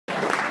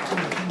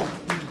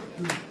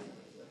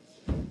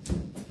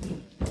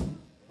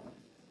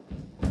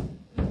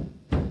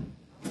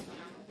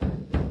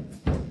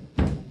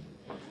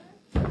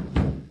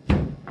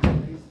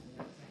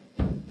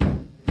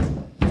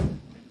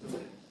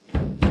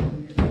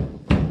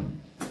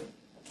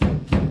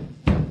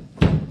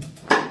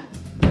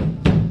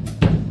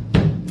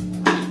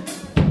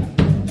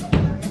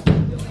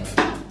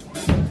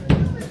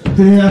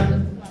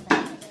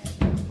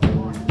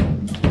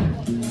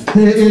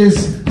There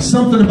is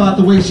something about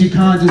the way she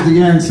conjures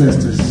the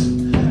ancestors.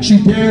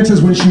 She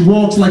dances when she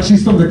walks like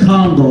she's from the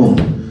Congo.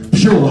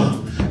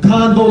 Pure.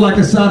 Congo, like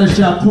Asada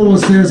Shakur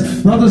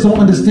says, brothers don't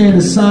understand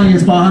the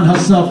science behind her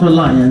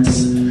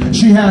self-reliance.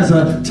 She has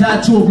a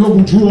tattoo of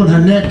Global Drew on her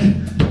neck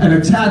and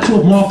a tattoo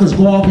of Marcus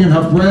Garvey on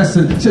her breast,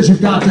 and says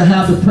you've got to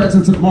have the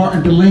presence of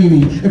Martin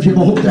Delaney if you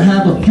ever hope to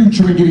have a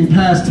future in getting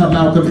past her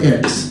Malcolm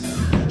X.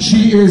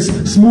 She is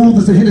smooth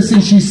as the Hennessy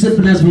she's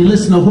sipping as we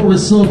listen to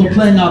Horace Silver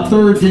playing our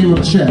third game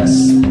of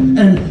chess.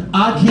 And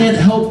I can't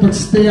help but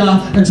stare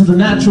into the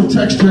natural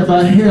texture of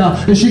her hair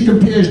as she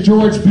compares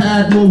George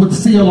Padmore with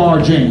C.L.R.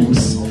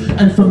 James.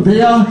 And from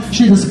there,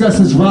 she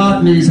discusses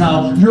Rodney's,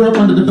 how Europe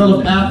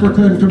underdeveloped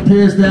Africa, and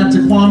compares that to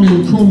Kwame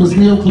Nkrumah's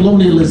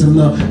neo-colonialism,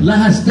 the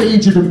last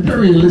stage of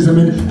imperialism.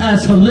 And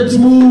as her lips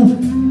move,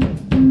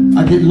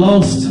 I get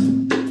lost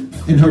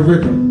in her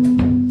rhythm.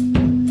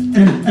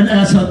 And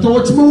as her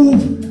thoughts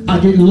move, I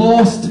get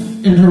lost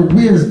in her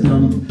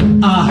wisdom.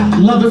 I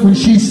love it when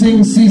she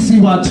sings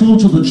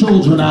CCY2 to the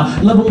children. I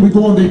love it when we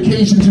go on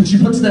vacations and she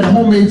puts that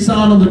homemade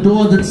sign on the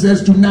door that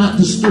says, "Do not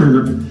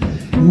disturb."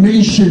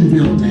 Nation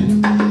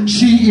building.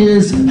 She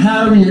is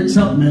Harriet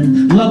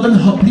Tubman, loving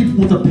her people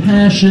with a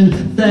passion,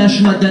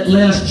 fashion like that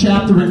last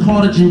chapter in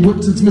Carter G.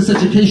 Woodson's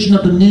Miseducation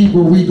of the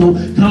Negro. We go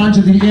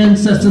conjure the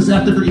ancestors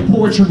after every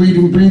poetry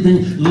reading,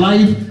 breathing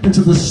life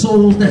into the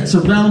souls that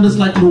surround us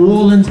like New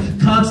Orleans,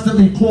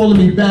 constantly calling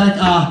me back.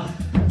 I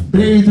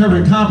bathe her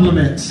in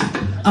compliments.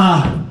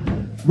 I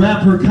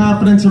wrap her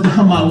confidence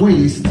around my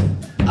waist.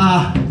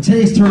 I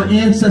taste her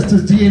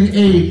ancestors'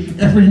 DNA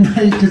every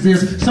night because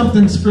there's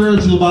something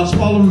spiritual about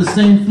swallowing the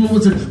same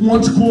fluids that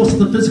once coursed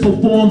the physical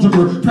forms of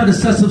her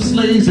predecessor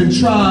slaves and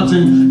tribes.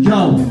 And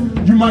yo,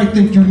 you might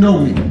think you know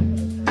me,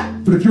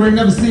 but if you ain't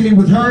never seen me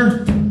with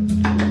her,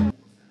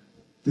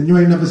 then you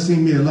ain't never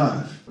seen me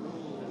alive.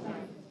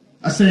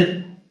 I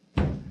said,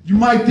 you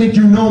might think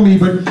you know me,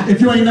 but if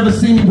you ain't never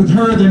seen me with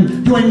her,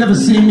 then you ain't never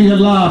seen me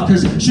alive.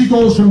 Cause she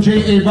goes from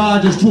J.A.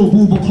 Rogers to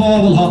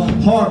Abubakar while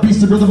her heart beats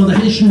the rhythm of the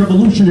Haitian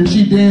Revolution and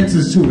she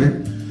dances to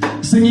it.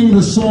 Singing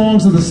the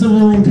songs of the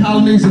Cimarron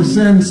colonies of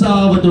San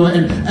Salvador.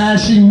 And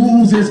as she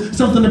moves, there's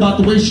something about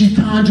the way she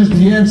conjures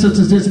the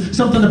ancestors. There's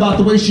something about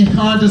the way she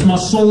conjures my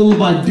soul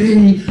by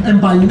day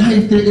and by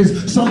night. There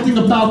is something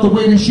about the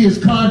way that she has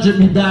conjured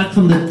me back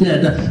from the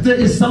dead. There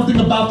is something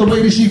about the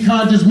way that she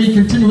conjures me,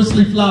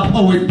 continuously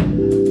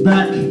FlyPoet,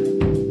 back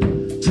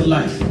to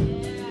life.